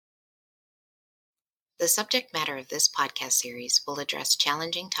The subject matter of this podcast series will address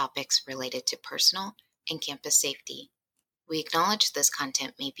challenging topics related to personal and campus safety. We acknowledge this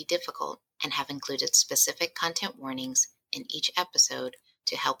content may be difficult and have included specific content warnings in each episode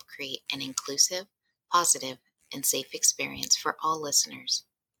to help create an inclusive, positive, and safe experience for all listeners.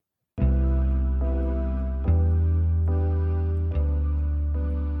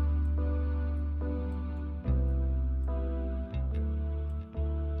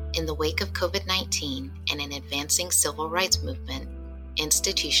 In the wake of COVID-19 and an advancing civil rights movement,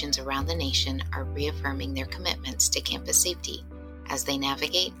 institutions around the nation are reaffirming their commitments to campus safety as they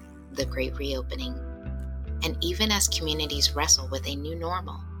navigate the Great Reopening. And even as communities wrestle with a new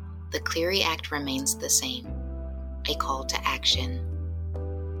normal, the Clery Act remains the same, a call to action.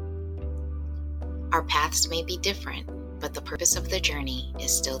 Our paths may be different, but the purpose of the journey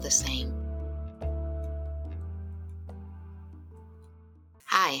is still the same.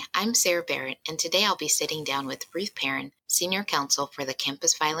 Hi, I'm Sarah Barrett, and today I'll be sitting down with Ruth Perrin, Senior Counsel for the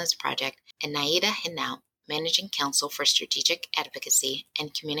Campus Violence Project, and Naida Hinaut, Managing Counsel for Strategic Advocacy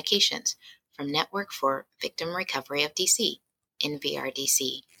and Communications from Network for Victim Recovery of DC,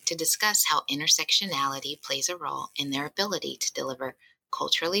 NVRDC, to discuss how intersectionality plays a role in their ability to deliver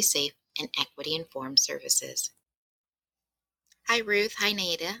culturally safe and equity-informed services. Hi, Ruth. Hi,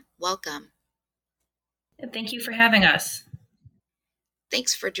 Naida. Welcome. Thank you for having us.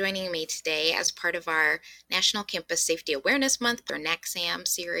 Thanks for joining me today as part of our National Campus Safety Awareness Month, or NACSAM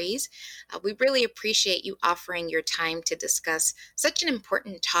series. We really appreciate you offering your time to discuss such an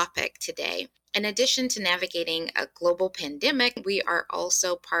important topic today. In addition to navigating a global pandemic, we are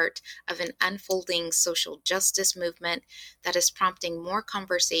also part of an unfolding social justice movement that is prompting more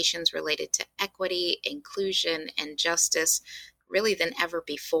conversations related to equity, inclusion, and justice really than ever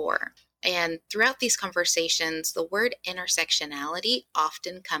before. And throughout these conversations, the word intersectionality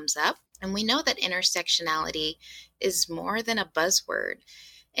often comes up. And we know that intersectionality is more than a buzzword.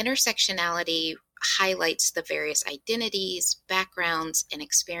 Intersectionality highlights the various identities, backgrounds, and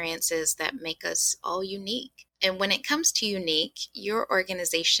experiences that make us all unique. And when it comes to unique, your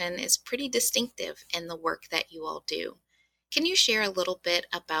organization is pretty distinctive in the work that you all do. Can you share a little bit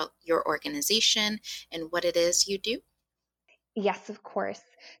about your organization and what it is you do? Yes, of course.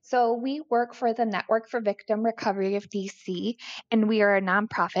 So we work for the Network for Victim Recovery of DC, and we are a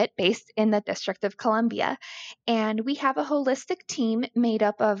nonprofit based in the District of Columbia. And we have a holistic team made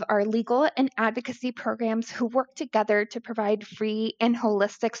up of our legal and advocacy programs who work together to provide free and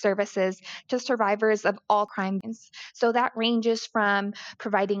holistic services to survivors of all crimes. So that ranges from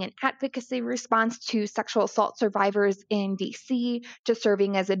providing an advocacy response to sexual assault survivors in DC to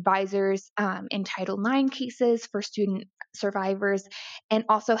serving as advisors in Title IX cases for student survivors, and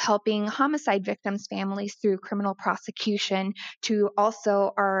also helping homicide victims' families through criminal prosecution, to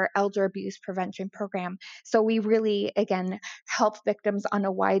also our elder abuse prevention program. So we really, again, help victims on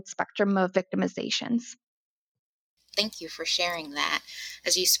a wide spectrum of victimizations. Thank you for sharing that.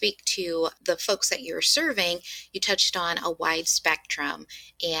 As you speak to the folks that you're serving, you touched on a wide spectrum,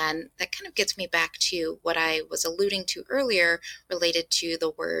 and that kind of gets me back to what I was alluding to earlier related to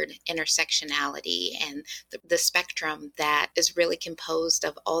the word intersectionality and the spectrum that is really composed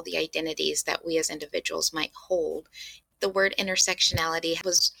of all the identities that we as individuals might hold. The word intersectionality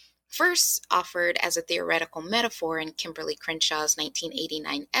was first offered as a theoretical metaphor in Kimberly Crenshaw's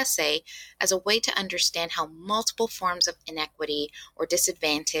 1989 essay as a way to understand how multiple forms of inequity or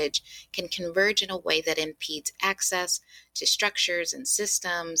disadvantage can converge in a way that impedes access to structures and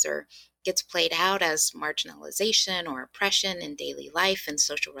systems, or gets played out as marginalization or oppression in daily life and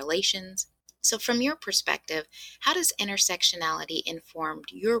social relations. So from your perspective, how does intersectionality inform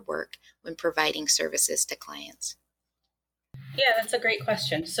your work when providing services to clients? Yeah, that's a great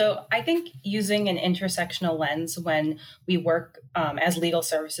question. So I think using an intersectional lens when we work as legal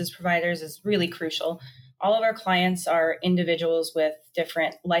services providers is really crucial. All of our clients are individuals with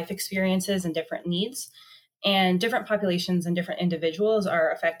different life experiences and different needs, and different populations and different individuals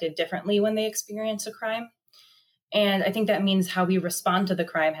are affected differently when they experience a crime. And I think that means how we respond to the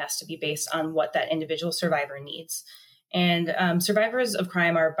crime has to be based on what that individual survivor needs. And survivors of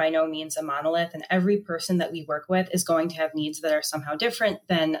crime are by no means a monolith, and every person that we work with is going to have needs that are somehow different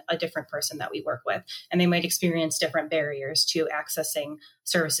than a different person that we work with. And they might experience different barriers to accessing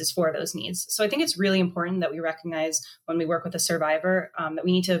services for those needs. So I think it's really important that we recognize when we work with a survivor that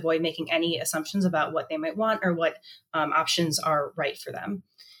we need to avoid making any assumptions about what they might want or what options are right for them.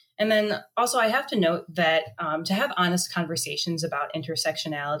 And then also, I have to note that to have honest conversations about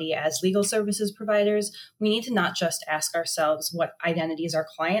intersectionality as legal services providers, we need to not just ask ourselves what identities our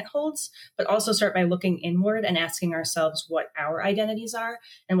client holds, but also start by looking inward and asking ourselves what our identities are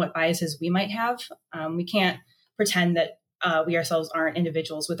and what biases we might have. We can't pretend that we ourselves aren't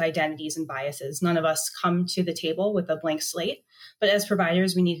individuals with identities and biases. None of us come to the table with a blank slate. But as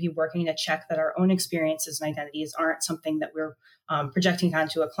providers, we need to be working to check that our own experiences and identities aren't something that we're projecting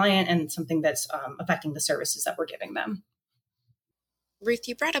onto a client and something that's affecting the services that we're giving them. Ruth,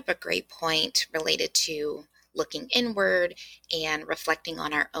 you brought up a great point related to looking inward and reflecting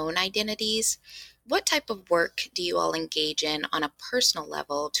on our own identities. What type of work do you all engage in on a personal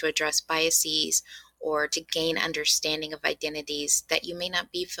level to address biases or to gain understanding of identities that you may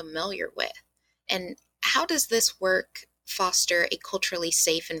not be familiar with? And how does this work foster a culturally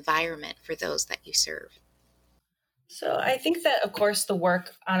safe environment for those that you serve? So I think that, of course, the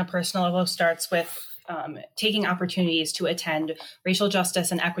work on a personal level starts with taking opportunities to attend racial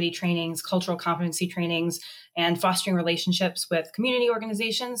justice and equity trainings, cultural competency trainings, and fostering relationships with community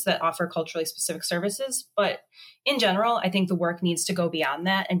organizations that offer culturally specific services. But in general, I think the work needs to go beyond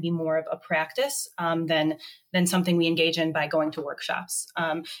that and be more of a practice than something we engage in by going to workshops,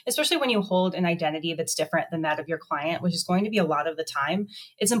 especially when you hold an identity that's different than that of your client, which is going to be a lot of the time.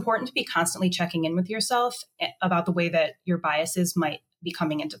 It's important to be constantly checking in with yourself about the way that your biases might be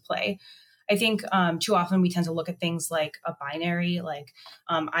coming into play. I think too often we tend to look at things like a binary, like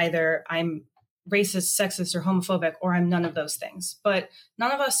either I'm racist, sexist, or homophobic, or I'm none of those things. But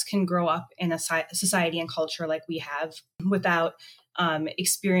none of us can grow up in a society and culture like we have without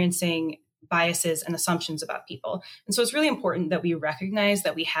experiencing biases and assumptions about people. And so it's really important that we recognize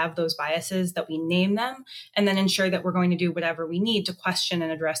that we have those biases, that we name them, and then ensure that we're going to do whatever we need to question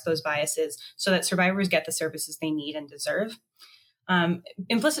and address those biases so that survivors get the services they need and deserve.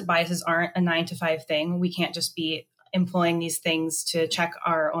 Implicit biases aren't a 9 to 5 thing. We can't just be employing these things to check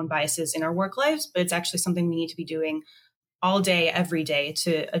our own biases in our work lives, but it's actually something we need to be doing all day, every day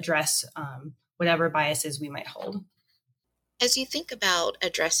to address whatever biases we might hold. As you think about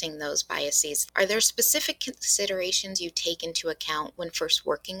addressing those biases, are there specific considerations you take into account when first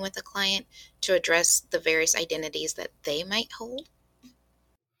working with a client to address the various identities that they might hold?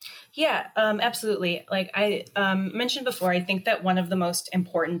 Yeah, absolutely. Like I mentioned before, I think that one of the most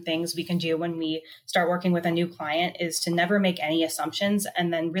important things we can do when we start working with a new client is to never make any assumptions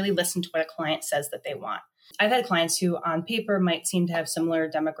and then really listen to what a client says that they want. I've had clients who on paper might seem to have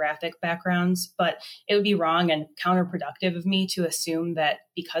similar demographic backgrounds, but it would be wrong and counterproductive of me to assume that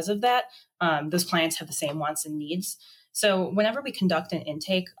because of that, those clients have the same wants and needs. So whenever we conduct an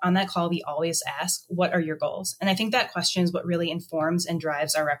intake on that call, we always ask, what are your goals? And I think that question is what really informs and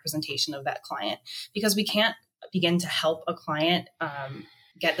drives our representation of that client, because we can't begin to help a client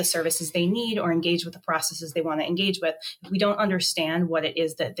get the services they need or engage with the processes they want to engage with if we don't understand what it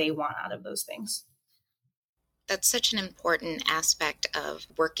is that they want out of those things. That's such an important aspect of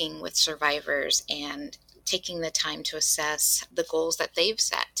working with survivors and taking the time to assess the goals that they've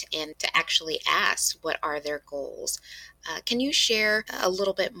set and to actually ask what are their goals. Can you share a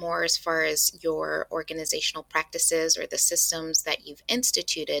little bit more as far as your organizational practices or the systems that you've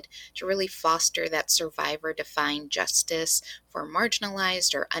instituted to really foster that survivor-defined justice for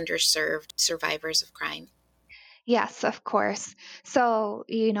marginalized or underserved survivors of crime? Yes, of course. So,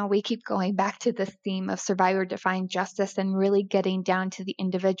 we keep going back to this theme of survivor defined justice and really getting down to the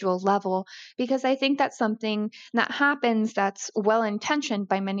individual level, because I think that's something that happens that's well intentioned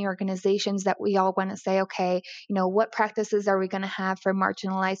by many organizations that we all want to say, okay, what practices are we going to have for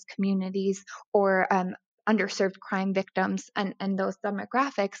marginalized communities or underserved crime victims and those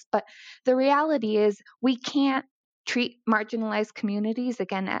demographics? But the reality is, we can't treat marginalized communities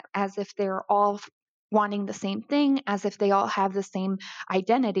again as if they're all wanting the same thing, as if they all have the same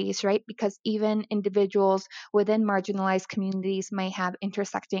identities, right? Because even individuals within marginalized communities may have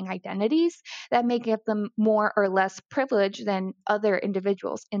intersecting identities that may give them more or less privilege than other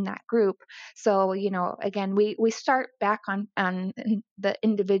individuals in that group. So, again, we start back on the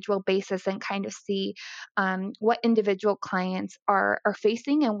individual basis and kind of see what individual clients are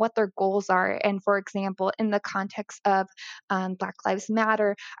facing and what their goals are. And for example, in the context of Black Lives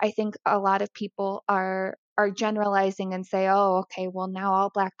Matter, I think a lot of people are generalizing and say, oh, okay, well now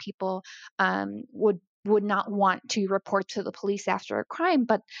all Black people would would not want to report to the police after a crime,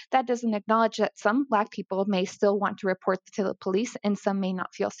 but that doesn't acknowledge that some Black people may still want to report to the police and some may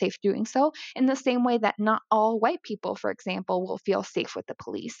not feel safe doing so, in the same way that not all white people, for example, will feel safe with the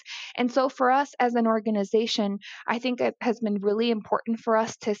police. And so for us as an organization, I think it has been really important for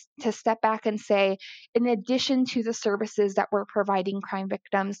us to step back and say, in addition to the services that we're providing crime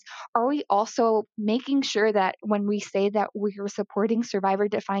victims, are we also making sure that when we say that we're supporting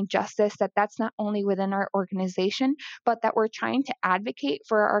survivor-defined justice, that that's not only within our organization, but that we're trying to advocate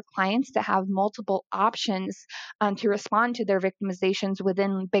for our clients to have multiple options to respond to their victimizations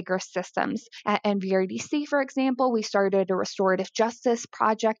within bigger systems. At NVRDC, for example, we started a restorative justice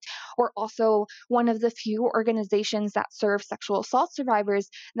project. We're also one of the few organizations that serve sexual assault survivors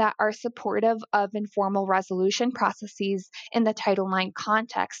that are supportive of informal resolution processes in the Title IX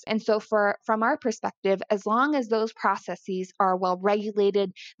context. And so from our perspective, as long as those processes are well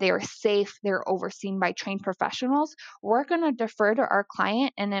regulated, they are safe, they're overseen by trained professionals, we're going to defer to our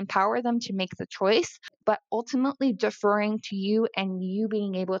client and empower them to make the choice, but ultimately deferring to you and you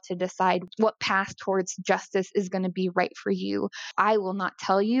being able to decide what path towards justice is going to be right for you. I will not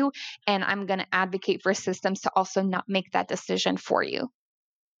tell you, and I'm going to advocate for systems to also not make that decision for you.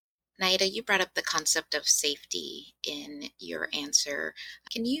 Naida, you brought up the concept of safety in your answer.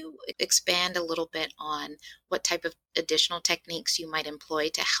 Can you expand a little bit on what type of additional techniques you might employ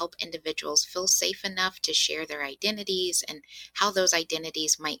to help individuals feel safe enough to share their identities and how those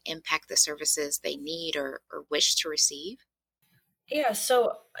identities might impact the services they need or wish to receive? Yeah,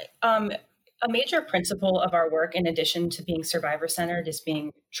 so a major principle of our work, in addition to being survivor-centered, is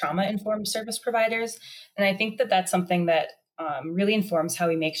being trauma-informed service providers. And I think that that's something that really informs how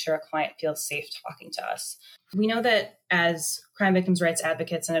we make sure a client feels safe talking to us. We know that as crime victims' rights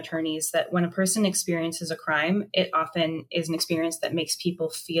advocates and attorneys, that when a person experiences a crime, it often is an experience that makes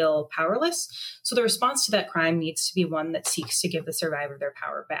people feel powerless. So the response to that crime needs to be one that seeks to give the survivor their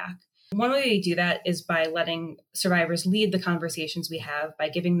power back. One way we do that is by letting survivors lead the conversations we have, by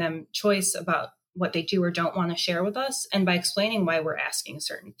giving them choice about what they do or don't want to share with us, and by explaining why we're asking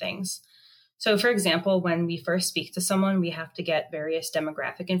certain things. So, for example, when we first speak to someone, we have to get various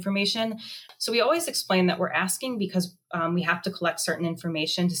demographic information. So we always explain that we're asking because we have to collect certain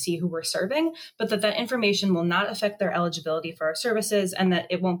information to see who we're serving, but that information will not affect their eligibility for our services and that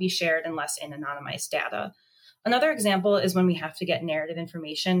it won't be shared unless in anonymized data. Another example is when we have to get narrative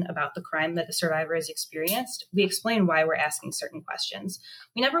information about the crime that the survivor has experienced. We explain why we're asking certain questions.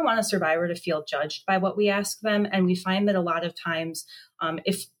 We never want a survivor to feel judged by what we ask them, and we find that a lot of times,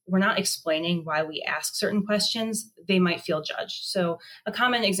 if we're not explaining why we ask certain questions, they might feel judged. So a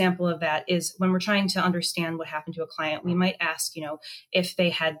common example of that is when we're trying to understand what happened to a client, we might ask, if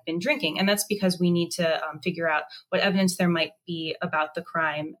they had been drinking. And that's because we need to figure out what evidence there might be about the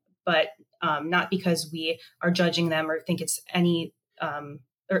crime, but not because we are judging them or think it's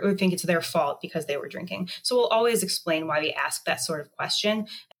or think it's their fault because they were drinking. So we'll always explain why we ask that sort of question.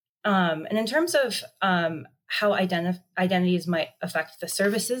 And in terms of how identities might affect the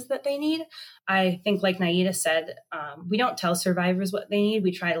services that they need, I think, like Naida said, we don't tell survivors what they need.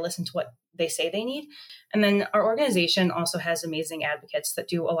 We try to listen to what they say they need. And then our organization also has amazing advocates that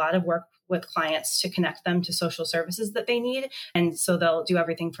do a lot of work with clients to connect them to social services that they need. And so they'll do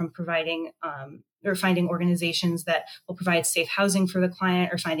everything from providing or finding organizations that will provide safe housing for the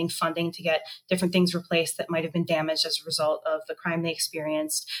client, or finding funding to get different things replaced that might have been damaged as a result of the crime they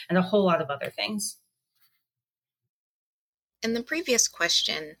experienced, and a whole lot of other things. In the previous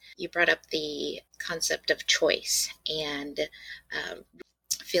question, you brought up the concept of choice and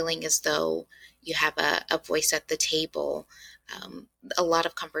feeling as though you have a voice at the table. A lot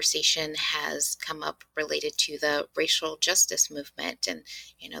of conversation has come up related to the racial justice movement, and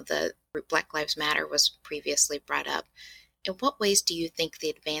the Black Lives Matter was previously brought up. In what ways do you think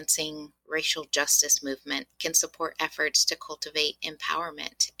the advancing racial justice movement can support efforts to cultivate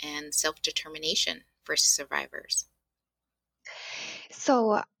empowerment and self-determination for survivors?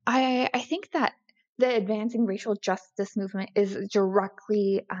 So I think that the advancing racial justice movement is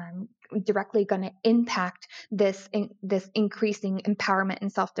directly going to impact this increasing empowerment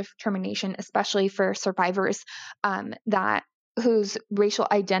and self-determination, especially for survivors that whose racial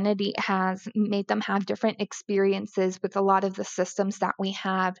identity has made them have different experiences with a lot of the systems that we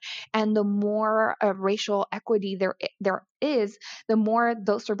have. And the more racial equity there is, the more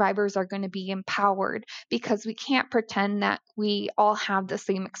those survivors are going to be empowered, because we can't pretend that we all have the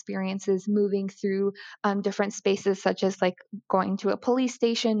same experiences moving through different spaces, such as like going to a police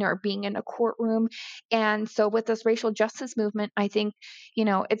station or being in a courtroom. And so with this racial justice movement, I think,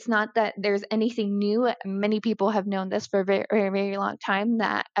 it's not that there's anything new. Many people have known this for a very, very, very long time,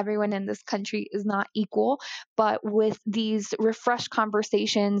 that everyone in this country is not equal. But with these refreshed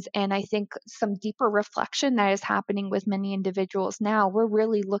conversations, and I think some deeper reflection that is happening with many individuals now, we're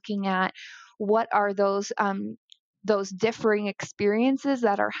really looking at what are those differing experiences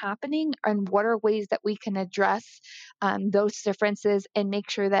that are happening, and what are ways that we can address those differences and make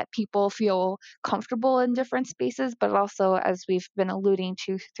sure that people feel comfortable in different spaces, but also, as we've been alluding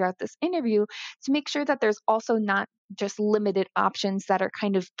to throughout this interview, to make sure that there's also not just limited options that are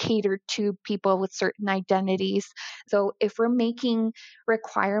kind of catered to people with certain identities. So if we're making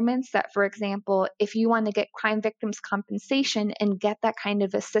requirements that, for example, if you want to get crime victims compensation and get that kind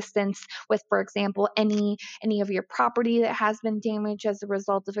of assistance with, for example, any of your property that has been damaged as a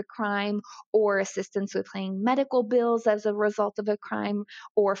result of a crime, or assistance with paying medical bills as a result of a crime,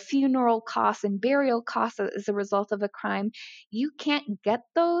 or funeral costs and burial costs as a result of a crime, you can't get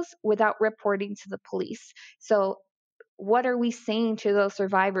those without reporting to the police. So what are we saying to those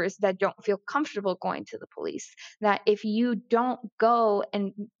survivors that don't feel comfortable going to the police? That if you don't go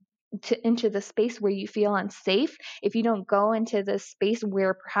into the space where you feel unsafe, if you don't go into the space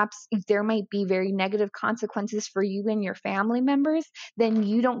where perhaps there might be very negative consequences for you and your family members, then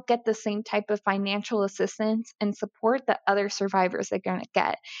you don't get the same type of financial assistance and support that other survivors are going to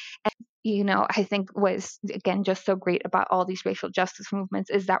get. I think was, again, just so great about all these racial justice movements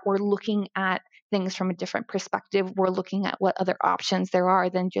is that we're looking at things from a different perspective. We're looking at what other options there are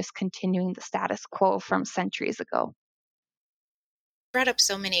than just continuing the status quo from centuries ago. Brought up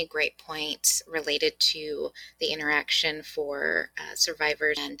so many great points related to the interaction for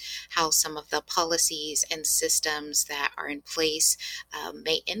survivors, and how some of the policies and systems that are in place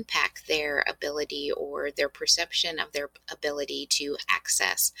may impact their ability or their perception of their ability to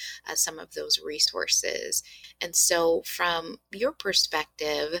access some of those resources. And so from your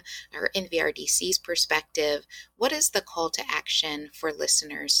perspective, or NVRDC's perspective, what is the call to action for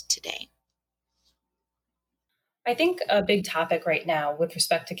listeners today? I think a big topic right now with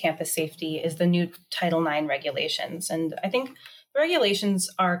respect to campus safety is the new Title IX regulations. And I think the regulations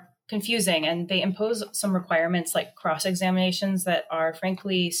are confusing, and they impose some requirements like cross-examinations that are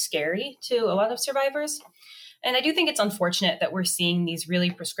frankly scary to a lot of survivors. And I do think it's unfortunate that we're seeing these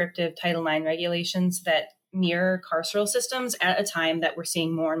really prescriptive Title IX regulations that mirror carceral systems at a time that we're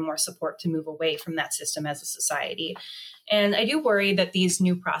seeing more and more support to move away from that system as a society. And I do worry that these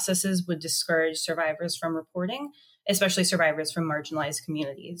new processes would discourage survivors from reporting, especially survivors from marginalized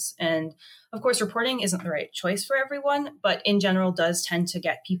communities. And of course, reporting isn't the right choice for everyone, but in general does tend to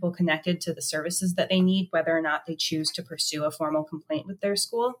get people connected to the services that they need, whether or not they choose to pursue a formal complaint with their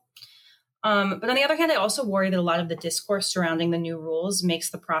school. But on the other hand, I also worry that a lot of the discourse surrounding the new rules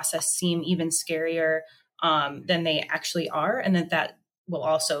makes the process seem even scarier than they actually are, and that will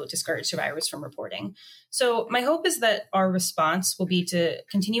also discourage survivors from reporting. So my hope is that our response will be to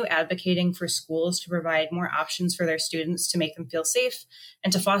continue advocating for schools to provide more options for their students to make them feel safe,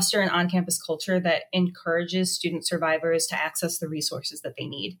 and to foster an on-campus culture that encourages student survivors to access the resources that they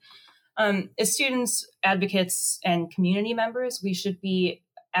need. As students, advocates, and community members, we should be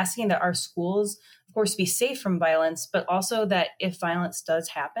asking that our schools, of course, be safe from violence, but also that if violence does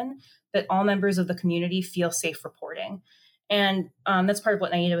happen, that all members of the community feel safe reporting. And that's part of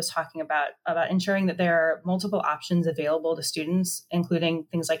what Naida was talking about ensuring that there are multiple options available to students, including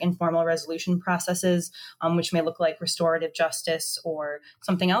things like informal resolution processes, which may look like restorative justice or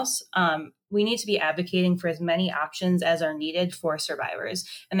something else. We need to be advocating for as many options as are needed for survivors.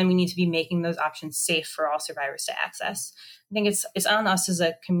 And then we need to be making those options safe for all survivors to access. I think it's on us as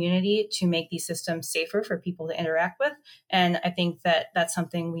a community to make these systems safer for people to interact with. And I think that that's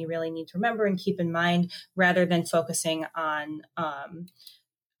something we really need to remember and keep in mind, rather than focusing on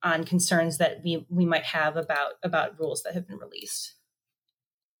concerns that we might have about rules that have been released.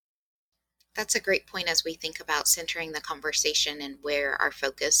 That's a great point as we think about centering the conversation and where our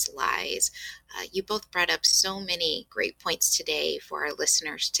focus lies. You both brought up so many great points today for our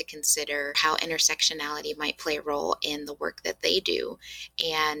listeners to consider how intersectionality might play a role in the work that they do,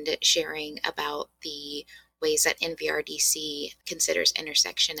 and sharing about the ways that NVRDC considers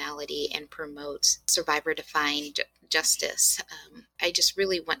intersectionality and promotes survivor-defined justice. I just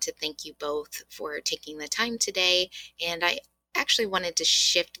really want to thank you both for taking the time today, and I actually wanted to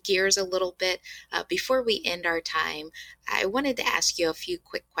shift gears a little bit. Before we end our time, I wanted to ask you a few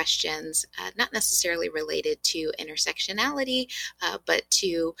quick questions, not necessarily related to intersectionality, but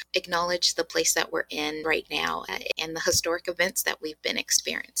to acknowledge the place that we're in right now and the historic events that we've been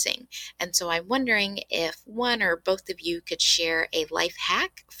experiencing. And so I'm wondering if one or both of you could share a life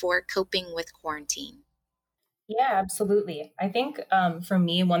hack for coping with quarantine. Yeah, absolutely. I think for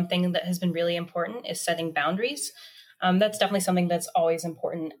me, one thing that has been really important is setting boundaries. That's definitely something that's always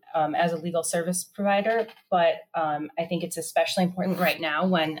important as a legal service provider, but I think it's especially important right now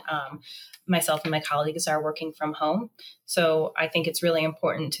when myself and my colleagues are working from home. So I think it's really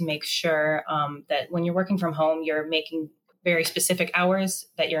important to make sure that when you're working from home, you're making very specific hours,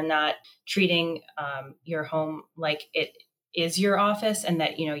 that you're not treating your home like it is your office, and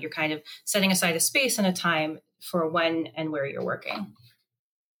that you're kind of setting aside a space and a time for when and where you're working.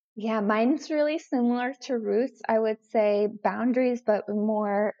 Yeah, mine's really similar to Ruth's. I would say boundaries, but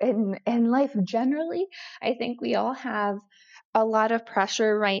more in life generally. I think we all have a lot of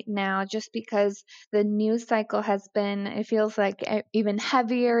pressure right now just because the news cycle has been, it feels like even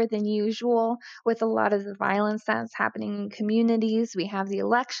heavier than usual with a lot of the violence that's happening in communities. We have the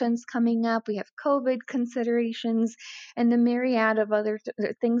elections coming up, we have COVID considerations, and the myriad of other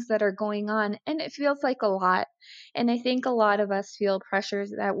things that are going on. And it feels like a lot. And I think a lot of us feel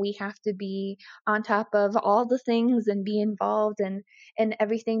pressures that we have to be on top of all the things and be involved in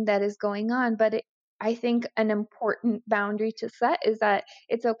everything that is going on. But I think an important boundary to set is that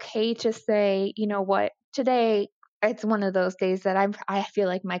it's okay to say, you know what, today it's one of those days that I feel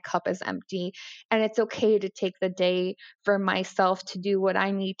like my cup is empty, and it's okay to take the day for myself to do what I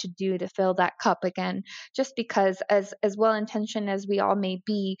need to do to fill that cup again. Just because as well intentioned as we all may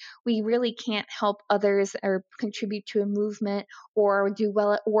be, we really can't help others or contribute to a movement or do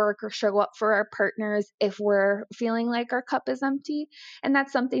well at work or show up for our partners if we're feeling like our cup is empty. And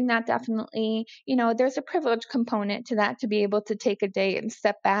that's something that definitely, there's a privilege component to that, to be able to take a day and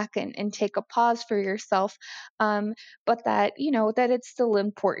step back and take a pause for yourself. But that, that it's still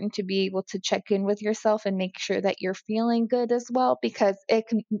important to be able to check in with yourself and make sure that you're feeling good as well, because it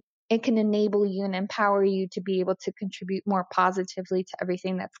can enable you and empower you to be able to contribute more positively to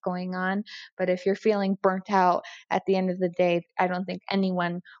everything that's going on. But if you're feeling burnt out at the end of the day, I don't think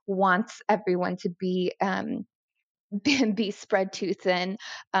anyone wants everyone to be be spread too thin.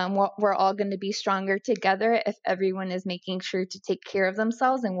 We're all going to be stronger together if everyone is making sure to take care of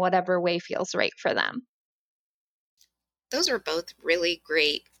themselves in whatever way feels right for them. Those are both really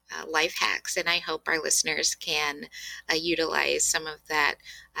great life hacks, and I hope our listeners can utilize some of that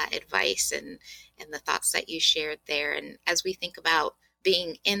advice and the thoughts that you shared there. And as we think about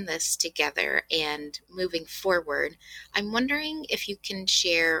being in this together and moving forward, I'm wondering if you can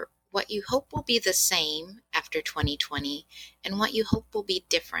share what you hope will be the same after 2020 and what you hope will be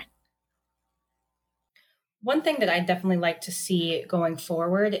different. One thing that I'd definitely like to see going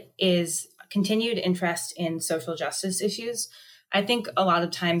forward is continued interest in social justice issues. I think a lot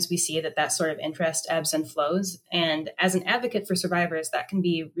of times we see that sort of interest ebbs and flows. And as an advocate for survivors, that can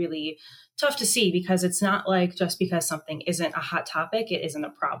be really tough to see, because it's not like just because something isn't a hot topic, it isn't a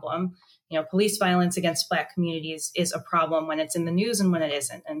problem. Police violence against Black communities is a problem when it's in the news and when it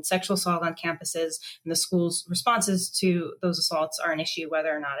isn't. And sexual assault on campuses and the school's responses to those assaults are an issue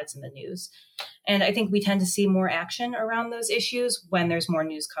whether or not it's in the news. And I think we tend to see more action around those issues when there's more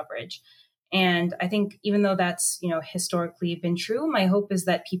news coverage. And I think even though that's, historically been true, my hope is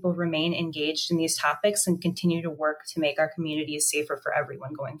that people remain engaged in these topics and continue to work to make our communities safer for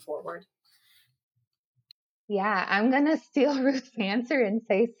everyone going forward. Yeah, I'm going to steal Ruth's answer and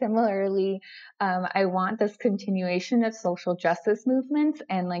say similarly, I want this continuation of social justice movements.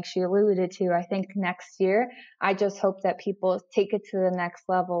 And like she alluded to, I think next year, I just hope that people take it to the next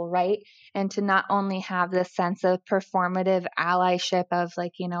level, right? And to not only have this sense of performative allyship of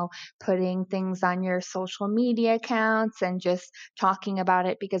putting things on your social media accounts and just talking about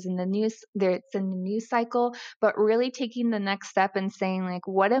it because in the news, it's in the news cycle, but really taking the next step and saying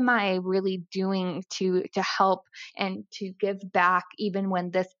what am I really doing to help and to give back even when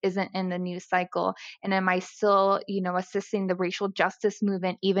this isn't in the news cycle? And am I still, assisting the racial justice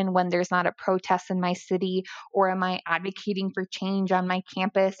movement even when there's not a protest in my city? Or am I advocating for change on my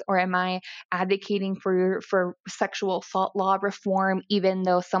campus? Or am I advocating for sexual assault law reform even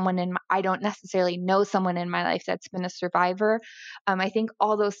though I don't necessarily know someone in my life that's been a survivor? I think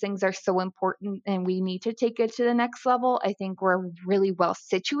all those things are so important and we need to take it to the next level. I think we're really well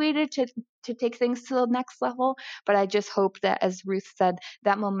situated to take things to the next level. But I just hope that, as Ruth said,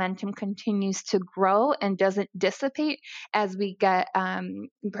 that momentum continues to grow and doesn't dissipate as we get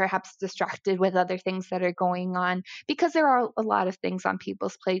perhaps distracted with other things that are going on, because there are a lot of things on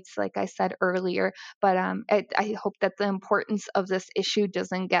people's plates, like I said earlier. But I hope that the importance of this issue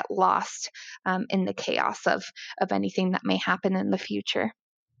doesn't get lost in the chaos of anything that may happen in the future.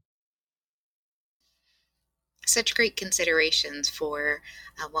 Such great considerations for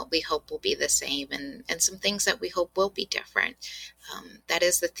what we hope will be the same, and some things that we hope will be different. That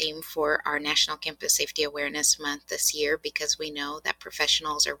is the theme for our National Campus Safety Awareness Month this year, because we know that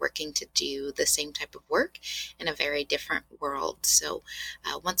professionals are working to do the same type of work in a very different world. So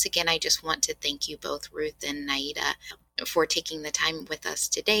once again, I just want to thank you both, Ruth and Naida, for taking the time with us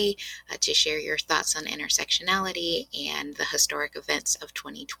today to share your thoughts on intersectionality and the historic events of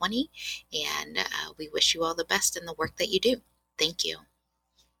 2020. And we wish you all the best in the work that you do. Thank you.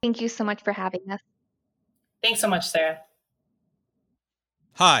 Thank you so much for having us. Thanks so much, Sarah.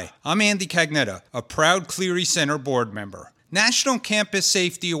 Hi, I'm Andy Cagnetta, a proud Cleary Center board member. National Campus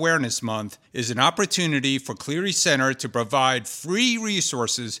Safety Awareness Month is an opportunity for Cleary Center to provide free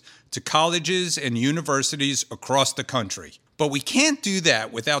resources to colleges and universities across the country. But we can't do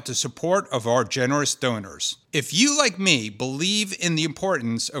that without the support of our generous donors. If you, like me, believe in the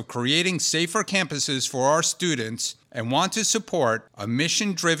importance of creating safer campuses for our students and want to support a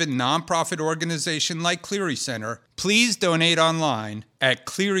mission-driven nonprofit organization like Cleary Center, please donate online at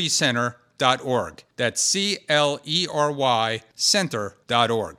clearycenter.org. That's CLERY center.org.